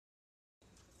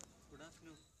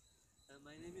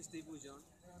My name is Deepu John.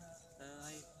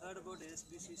 I heard about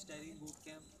SBC studying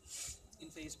bootcamp in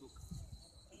Facebook.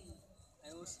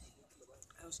 I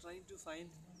was trying to find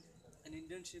an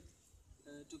internship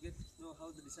to get know how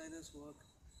the designers work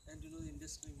and to know the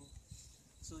industry more.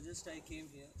 So just I came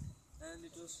here, and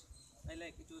it was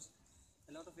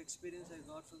a lot of experience I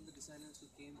got from the designers who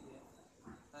came here.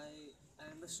 I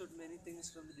understood many things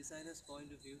from the designer's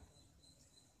point of view.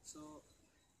 So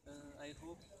I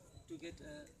hope to get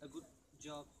a good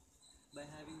job by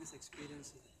having this experience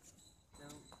here.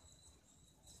 Now,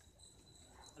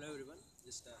 Hello everyone,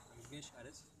 I'm Vignesh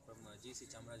Aris from GC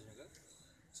Chamarajanagara.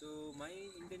 So my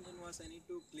intention was I need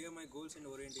to clear my goals and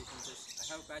orientations.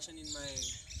 I have passion in my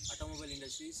automobile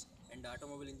industries and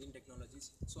automobile engine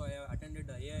technologies. So I have attended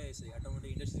AISI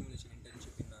Automotive Industry Simulation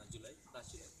Internship in last July.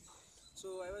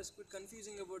 So I was quite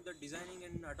confusing about the designing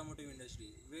and automotive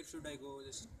industry. Where should I go?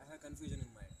 Just I have confusion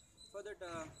in mind. For that,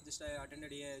 I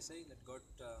attended AISI. That got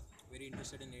very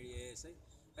interested in AISI.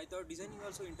 I thought designing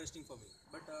also interesting for me.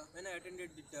 But when I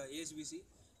attended ASBC,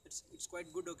 it's quite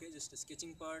good. Okay, just a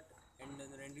sketching part and then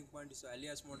the rendering part is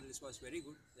alias model was very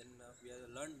good. Then we have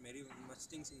learned very much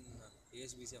things in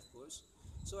ASBC, of course.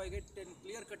 So I get a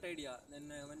clear cut idea then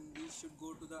when we should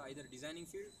go to the either designing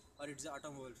field or it's the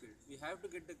automobile field. We have to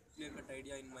get the clear cut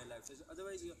idea in my life. So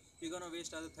otherwise you're gonna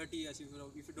waste other 30 years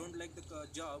if you don't like the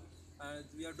job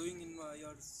we are doing in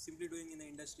you're simply doing in the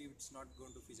industry. It's not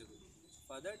going to feasible.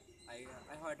 For that I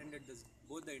have attended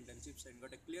both the internships and got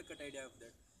a clear cut idea of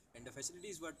that. And the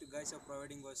facilities what you guys are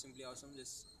providing was simply awesome.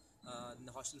 Just in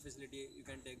the hostel facility you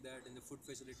can take that, in the food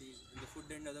facilities, in the food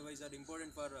and otherwise are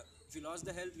important for if you lost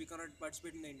the health we cannot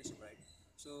participate in the internship, right?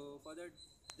 So for that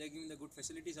they're giving the good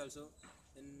facilities also.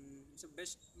 And it's the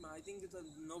best. I think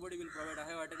nobody will provide. I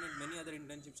have attended many other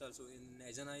internships also in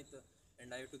Ajanite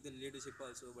and I took the leadership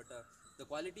also, but the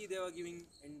quality they were giving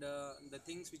and the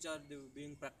things which are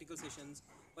being practical sessions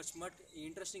was much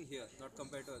interesting here, not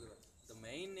compared to other. The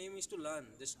main aim is to learn.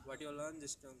 Just what you learn,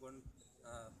 just go and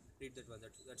read that one.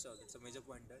 That's all. That's a major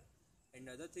point there. And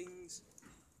other things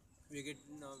we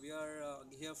are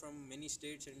here from many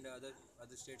states and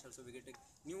other states also. We get a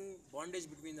new bondage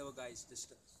between our guys.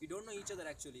 Just we don't know each other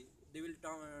actually. They will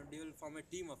form a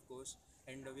team, of course,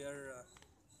 and we are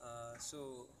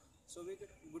so we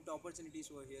get good opportunities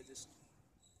over here. Just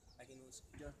I can use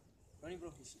Ronnie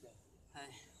bro. Hi,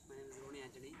 my name is Roni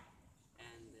Anthony,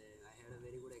 and I had a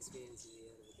very good experience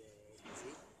here with the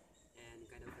HPC and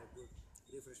kind of a good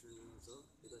refreshment also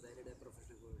because I did a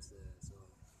professional course. So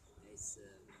I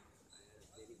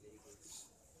had a very good,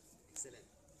 excellent.